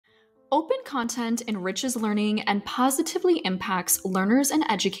Open content enriches learning and positively impacts learners and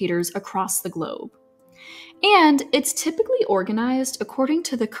educators across the globe. And it's typically organized according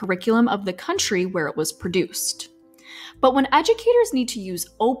to the curriculum of the country where it was produced. But when educators need to use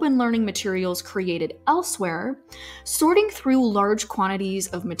open learning materials created elsewhere, sorting through large quantities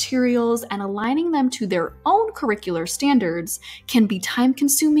of materials and aligning them to their own curricular standards can be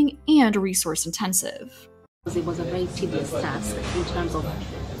time-consuming and resource-intensive. It was a very tedious task in terms of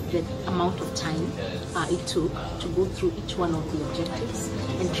the amount of time it took to go through each one of the objectives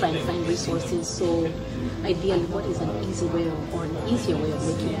and try and find resources. So ideally, what is an easy way or an easier way of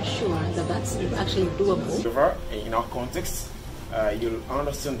making sure that that's actually doable? However, in our context, you'll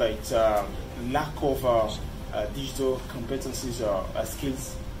understand that lack of digital competencies or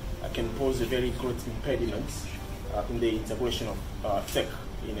skills can pose a very great impediment in the integration of tech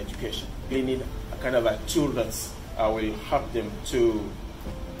in education. They need a kind of a tool that will help them to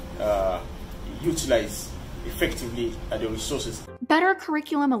utilize effectively the resources. Better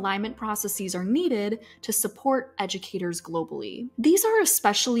curriculum alignment processes are needed to support educators globally. These are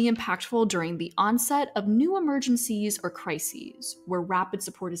especially impactful during the onset of new emergencies or crises, where rapid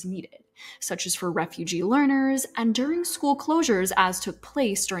support is needed, such as for refugee learners and during school closures as took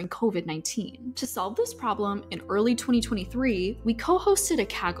place during COVID-19. To solve this problem, in early 2023, we co-hosted a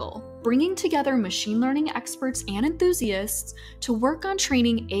Kaggle, bringing together machine learning experts and enthusiasts to work on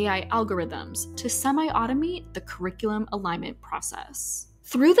training AI algorithms to semi-automate the curriculum alignment process.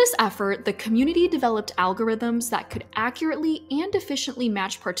 Through this effort, the community developed algorithms that could accurately and efficiently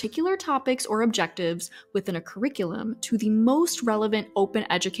match particular topics or objectives within a curriculum to the most relevant open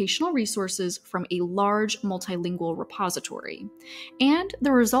educational resources from a large multilingual repository. And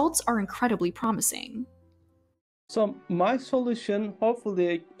the results are incredibly promising. So my solution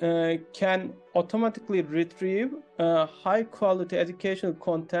hopefully can automatically retrieve high quality educational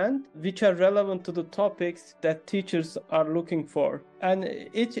content which are relevant to the topics that teachers are looking for. And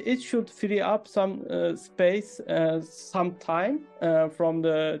it should free up some space, some time from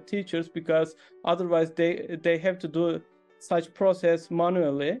the teachers, because otherwise they have to do such process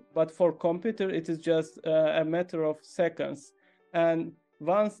manually. But for computer, it is just a matter of seconds. And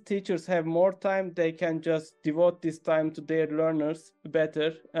once teachers have more time, they can just devote this time to their learners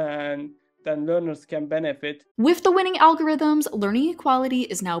better, and then learners can benefit. With the winning algorithms, Learning Equality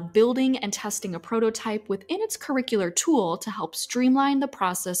is now building and testing a prototype within its curricular tool to help streamline the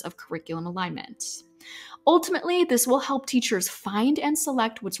process of curriculum alignment. Ultimately, this will help teachers find and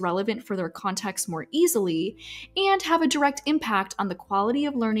select what's relevant for their context more easily and have a direct impact on the quality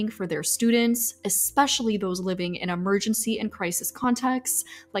of learning for their students, especially those living in emergency and crisis contexts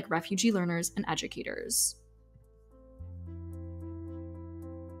like refugee learners and educators.